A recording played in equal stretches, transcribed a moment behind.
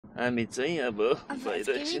हामी चाहिँ अब बाहिर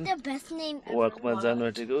एकछिन the best name ever. वकमा जानु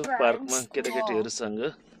आँटेको पार्कमा Birds. केटाकेटीहरूसँग.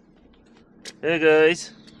 Hey guys,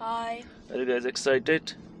 Hi. are you guys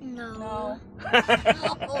excited? No.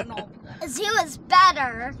 Oh no. Zoo is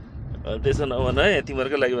better. त्यसो नभन है,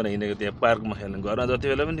 तिमीहरूकै लागि भनेर हिँडेको त्यहाँ पार्कमा खेल्नु. घरमा जति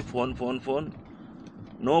बेला पनि फोन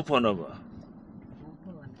नो फोन अब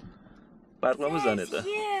पार्कमा पो जाने त.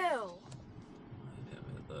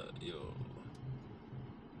 यो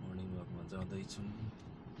मर्निङ वकमा जाँदैछौँ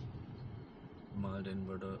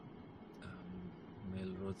मालडेनबाट मेल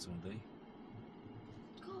रोड हुँदै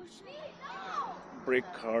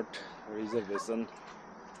Breakheart Reservation.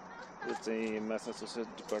 यो चाहिँ Massachusetts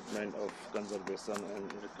department of conservation end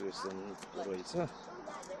recreation रहेछ.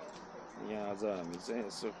 यहाँ आज हामी चाहिँ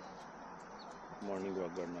यसो मर्निङ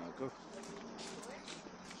वक गर्न आएको.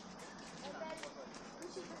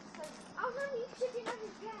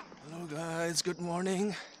 Hello guys, good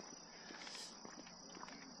morning.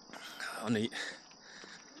 अनि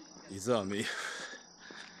हिजो हामी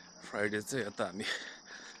फ्राइडे चाहिँ यता हामी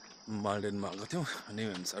मालडेनमा आएको थियौँ अनि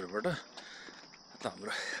हेम्सरबाट यता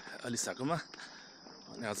हाम्रो अलिसाकोमा.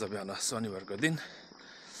 अनि आज बिहान शनिबारको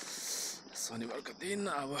दिन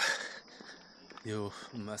अब यो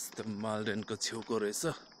मस्त मालडेनको छेउको रहेछ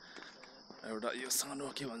एउटा यो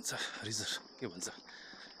सानो के भन्छ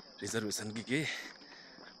रिजर्भेसन कि के.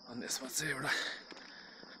 अनि यसमा चाहिँ एउटा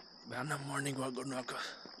बिहान मर्निङ वक गर्नु आएको.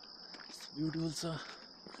 ब्युटिफुल छ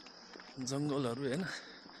जङ्गलहरू होइन,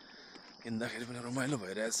 हिँड्दाखेरि पनि रमाइलो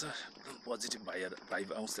भइरहेछ. एकदम पोजिटिभ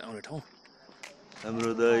भाइब आउने ठाउँ.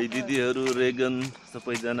 हाम्रो दाइ दिदीहरू रेगन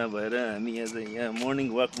सबैजना भएर हामी यहाँ मर्निङ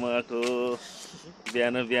वकमा आएको.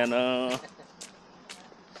 बिहान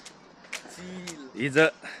हिजो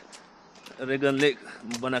रेगनले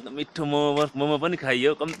बनाएको मिठो मोमो पनि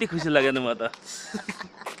खाइयो. कम्ती खुसी लागेन म त.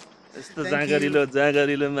 यस्तो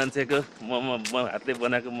जाँगरिलो मान्छेको मोमो हातले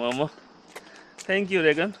बनाएको momo. Thank you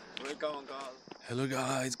Reagan. Hello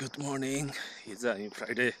guys, good morning. हिजो हामी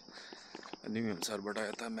फ्राइडे न्यु हेम्सरबाट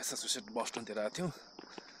यता मैसाचुसेट्स बस्टनतिर आएको थियौँ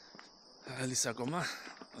एलिसाकोमा.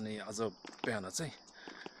 अनि आज बिहान चाहिँ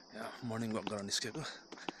यहाँ मर्निङ वक गर्न निस्केको.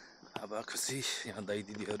 अब खुसी यहाँ दाइ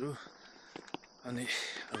दिदीहरू अनि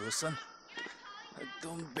रोशन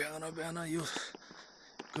एकदम बिहान यो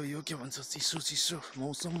के भन्छ चिसो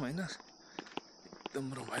मौसम होइन, एकदम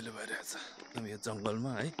रमाइलो भइरहेछ एकदम यो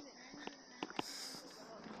जङ्गलमा है.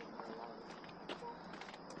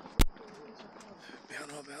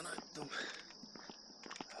 बिहान एकदम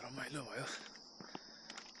रमाइलो भयो.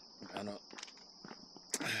 बिहान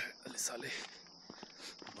अलिसाले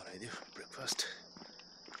बनाइदियो ब्रेकफास्ट,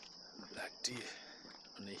 ब्ल्याक टी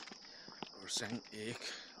अनि खुर्साङ एग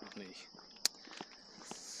अनि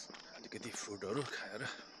अलिकति फ्रुटहरू खाएर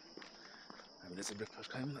हामीले चाहिँ ब्रेकफास्ट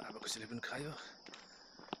खायौँ. अब खुसीले पनि खायो.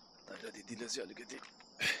 दाइ र दिदीले चाहिँ अलिकति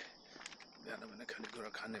बिहान खानेकुरा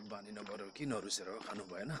खाने बानी नभएर कि नरुसेर खानु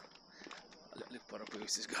भएन. अलिक पर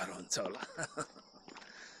पुगेपछि गाह्रो हुन्छ होला.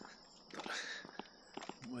 तर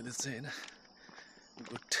मैले चाहिँ होइन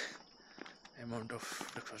good amount of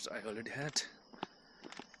breakfast I already had.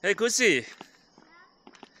 Hey Kushi,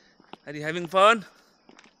 are you having fun?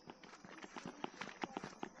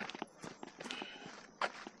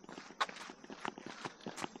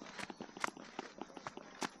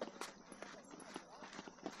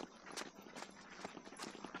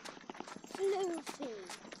 Lucy.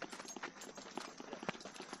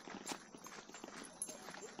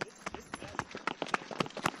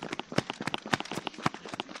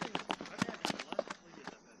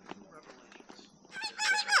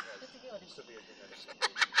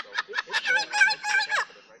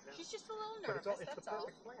 She's just a little nervous, that's all.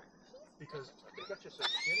 Because they got you so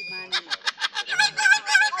skinny. I want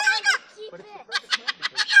to keep it.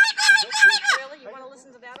 Really? You want to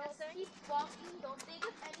listen to that all day? Keep walking, don't think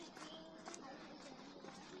of anything.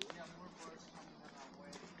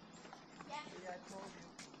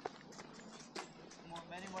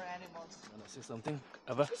 Many more animals. You wanna say something,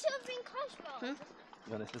 Ava? We should bring Cosmo.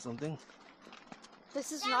 You wanna say something?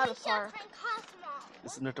 This is Dad, not we a should park. bring Cosmo.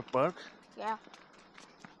 This is not a park. Yeah.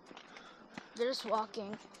 They're just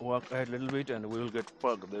walking. Walk ahead a little bit and we will get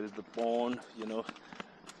park. There is the pond,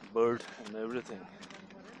 bird and everything.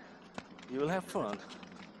 You will have fun.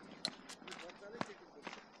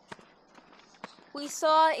 We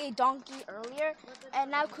saw a donkey earlier,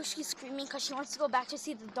 and now Kushi's screaming because she wants to go back to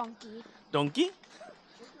see the donkey. Donkey?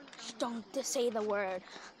 Don't say the word,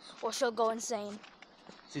 or she'll go insane.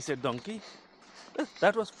 She said donkey?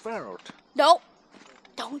 That was parrot. No,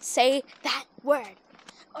 don't say that word,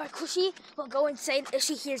 or Kushi will go insane if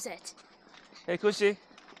she hears it. Hey Kushi.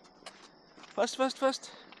 First.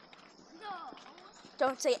 No.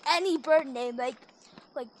 Don't say any bird name like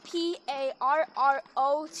like Parrot,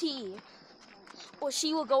 or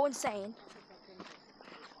she will go insane.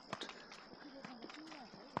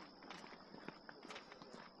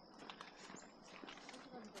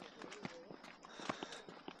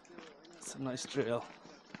 It's a nice trail.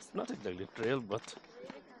 It's not exactly a trail, but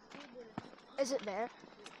Is it there?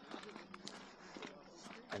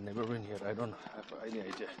 I've never been here. I don't have any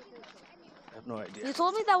idea. I have no idea. You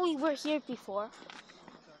told me that we were here before.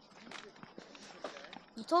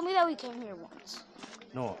 You told me that we came here once.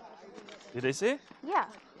 No. Did I say? Yeah.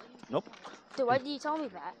 Nope. So why did you tell me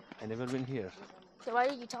that? I never been here. So why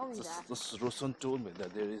did you tell me that? This Rosan told me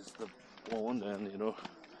that there is the pond and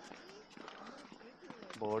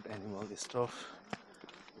bird animal stuff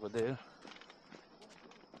over there.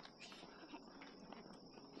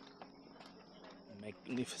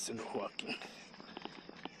 Magnificent walking.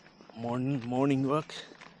 Morning walk.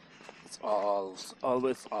 It's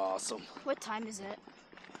always awesome. What time is it?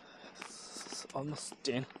 It's almost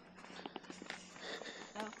 10.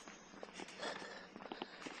 Oh.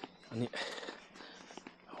 And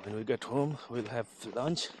when we get home, we'll have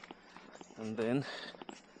lunch, and then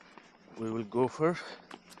we will go for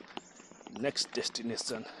next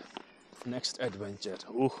destination, next adventure.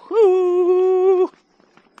 Woohoo!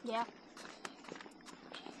 Yeah.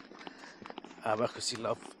 Abakusi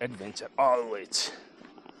love adventure always.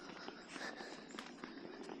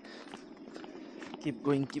 Keep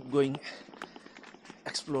going.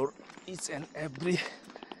 Explore each and every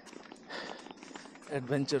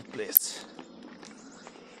adventure place.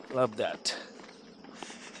 Love that.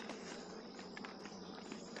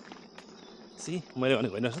 See, मैले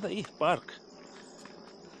भनेको होइन त यी park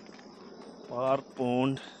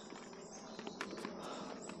pond.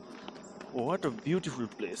 What a beautiful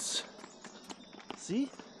place. See,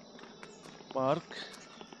 park.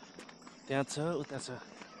 त्यहाँ छ उता छ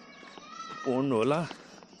pond होला.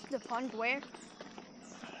 The pond where?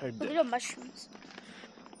 Right Look there. at the mushrooms.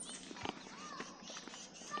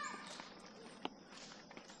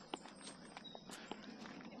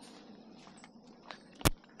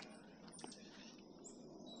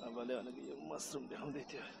 बाबाले भनेको यो मसरुम देखाउँदै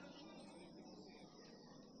थियो.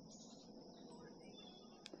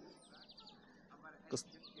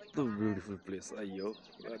 कस्तो ब्युटिफुल प्लेस आइयो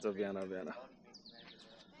आज बिहान.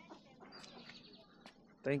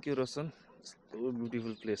 थ्याङ्क यू रोशन. यस्तो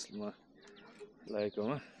ब्युटिफुल प्लेसमा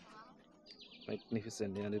लागेकोमा.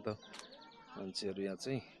 म्याग्निफिसेन्ट. यहाँनिर त मान्छेहरू यहाँ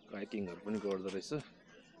चाहिँ काइकिङहरू पनि गर्दो रहेछ.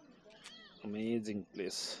 Amazing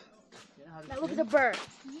place. Now look at the bird.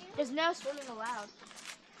 There's no swimming allowed.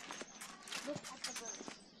 Look at the bird.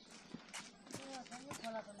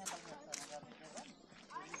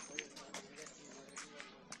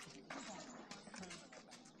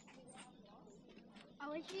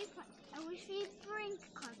 I wish we bring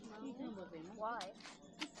Cosmo. Why?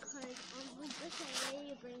 Because we just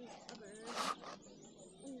already bring a bird.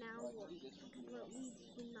 And now we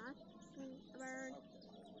did not bring a bird.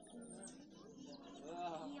 We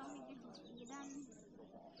only did them.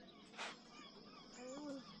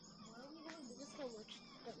 Just go watch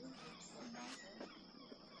them.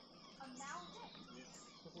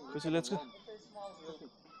 Kuchi, let's go.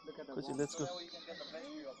 Kuchi, let's go. You can get the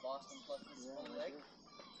mystery of Boston plus this small leg.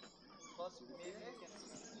 Plus, maybe I can.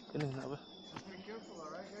 Ini apa? Be careful,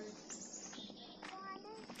 alright, guys?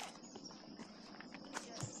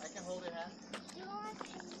 I can hold your hand.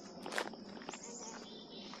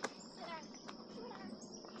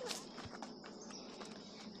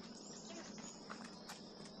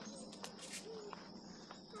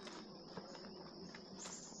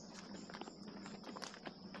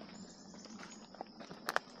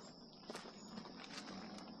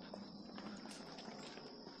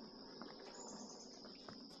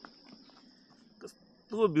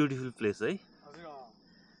 कस्तो beautiful place है. हजुर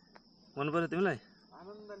मन पर्यो तिमीलाई?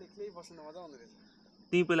 आनन्दले एक्लै बस्न मजा आउँदो रहेछ.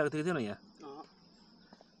 तिमी पहिला आएको थियौ न यहाँ?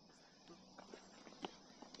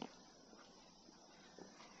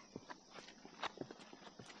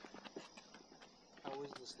 How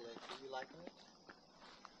is this leg? Do you like it?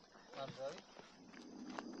 Not really?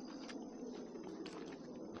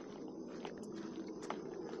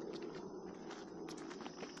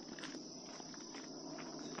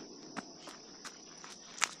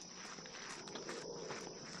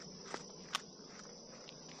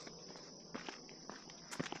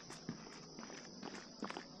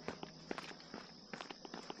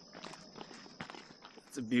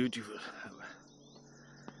 It's beautiful.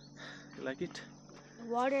 You like it?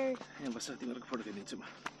 Water. यहाँ बसेर तिमीहरूको फोटो खिचिदिन्छु म.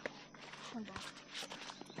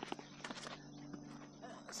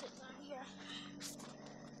 Sit down here.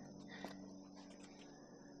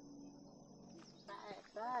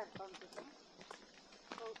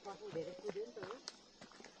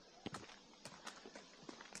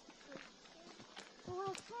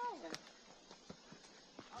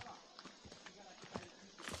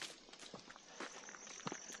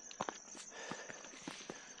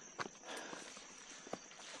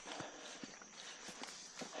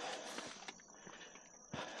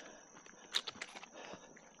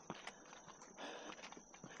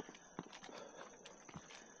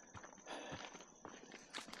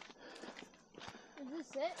 Is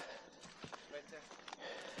this it? Right there.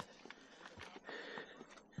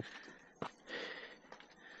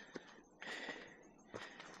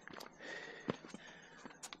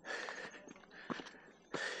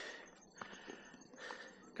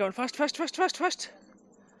 Come on, fast, fast, fast, fast, fast.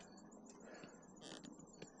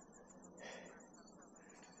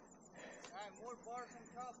 More bars on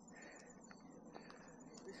top.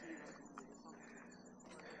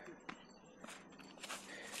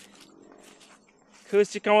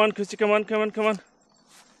 Kushi, come on, Kushi, come on, come on, come on.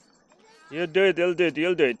 You'll do it, you'll do it,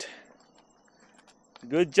 you'll do it.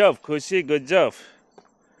 Good job, Kushi, good job.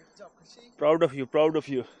 Good job, Kushi. Proud of you, proud of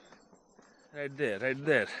you. Right there, right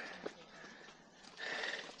there.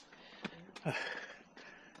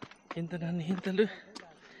 Hintalan, hintalu.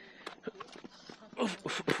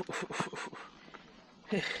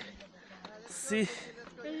 See?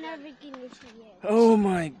 I'm never gonna see it. Oh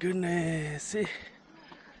my goodness. See?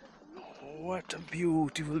 What a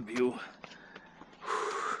beautiful view.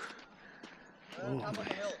 On top of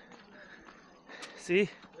the hill. See?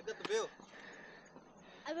 Look at the view.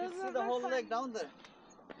 I've You see the whole lake down there.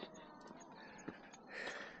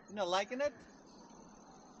 You know, liking it?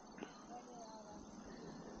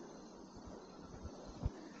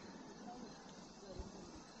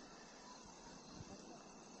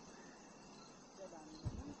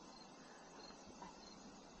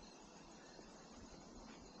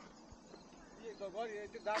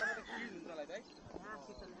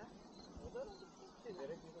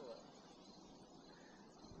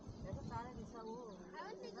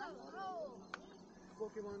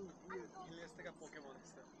 Pokemon, hilestika Pokemon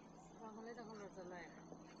stuff.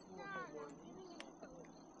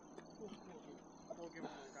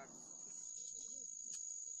 Pokemon card.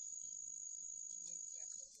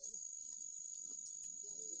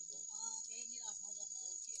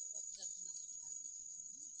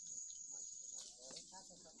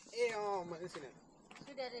 मैले सुने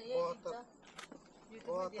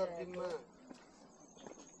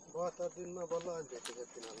 72 दिनमा बल्ल अनि भेटेको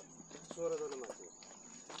तिनीहरूलाई 16 जना मान्छे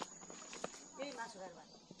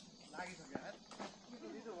लागिसक्यो यार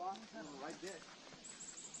This is one right there.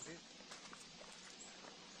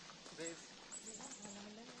 This.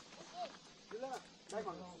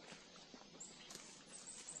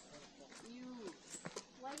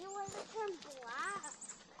 Why do you want to turn black?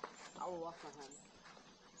 I will wash my hands.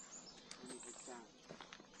 Let me get down.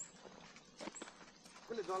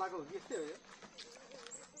 कसले जलाएको हो कि यस्तै हो यो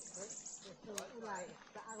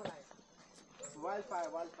वाइल्ड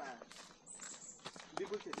फायर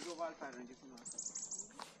विपुल छेत्रीको वाइल्ड फायर हो एकछिनमा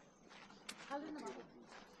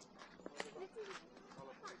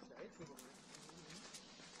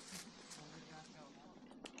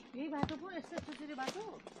यही बाटो पो यस्तो चुचुरी बाटो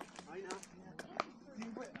होइन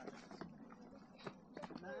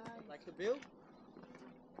Like the view?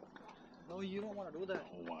 No, you don't want to do that.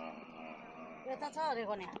 यता छ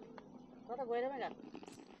अरेको नि कता गएर पनि घाट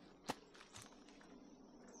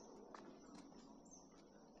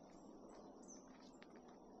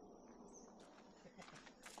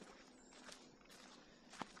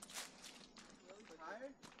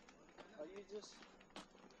Tired? Or you just...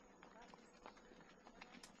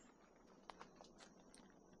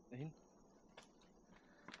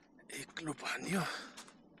 एक्लो पानियो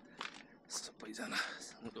सबैजना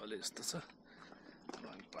गले जस्तो छ अब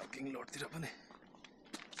हामी पार्किङ लटतिर पनि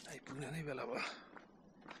आइपुग्ने नै बेला भयो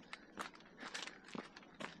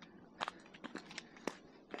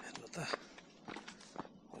हेर्नु त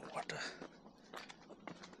वाट अ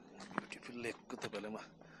ब्युटिफुल लेकको तपाईँलाई म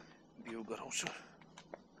भ्यू गराउँछु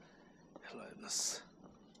हेलो हेर्नुहोस्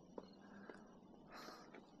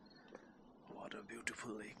वाट a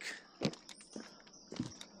beautiful lake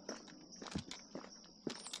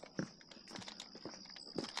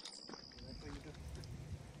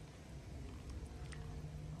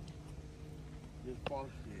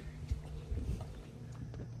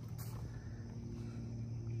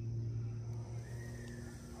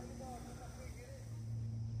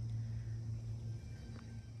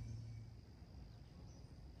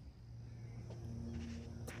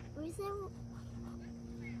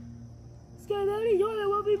Scanner, yo le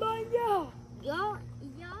voy a bañar. Yo.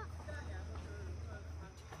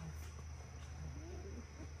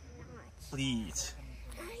 Please.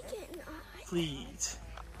 I cannot. Please.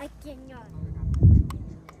 I cannot.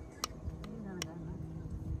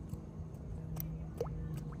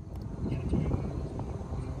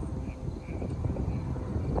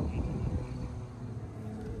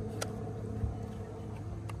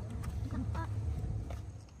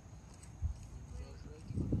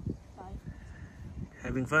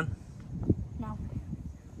 Having fun? No.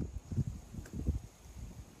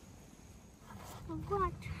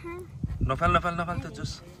 What? Nafal to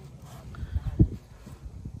just.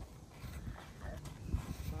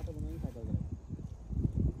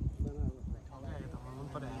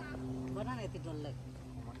 Banana yati dolle.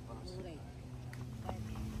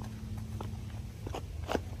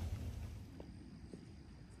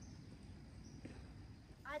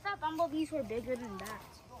 I thought bumblebees were bigger than that.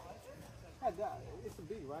 It's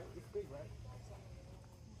big, right? It's big, right?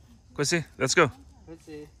 Kwesi, let's go. Let's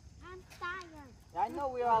see. I'm tired. I know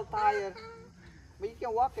we're all tired, but you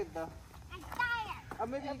can walk it though. I'm tired. Or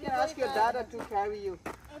maybe you can ask your dad to carry you.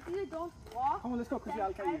 If you don't walk, Come on, let's go, Chrissy.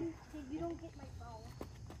 I'll carry you. you don't get my phone.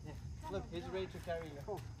 Look, he's ready to carry you.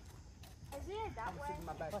 Come on, Is it that way? sit in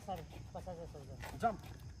my bag. Pasar. Jump.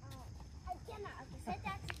 I cannot. Sit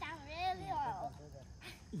down really low.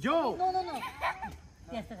 Yo! No.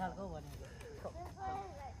 Yes, the hal go one. Because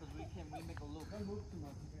we make a loop.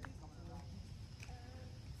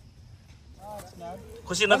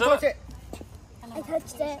 Kwesi, nata? I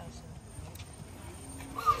touched it.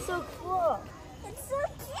 So cool. It's so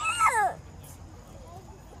cute.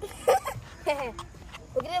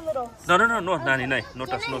 Look at him, little. No, Nani, no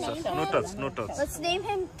touch. Let's name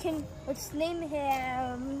him King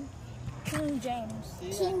James.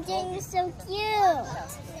 King James is so cute.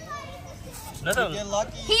 Nata. If you get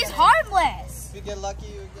lucky, He's harmless. if you get lucky,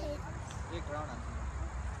 you get ground up.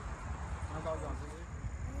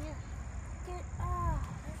 Get up.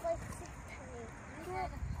 It's like 6 times. Get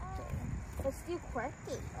up. Let's do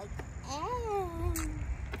quirky. Like,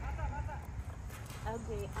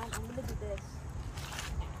 okay, I'm gonna do this.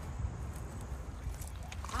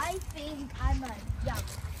 I think I'm a young.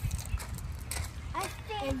 I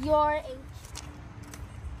think. And you're a.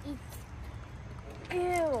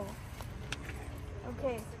 Ew.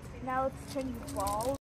 Okay, now let's turn you bald.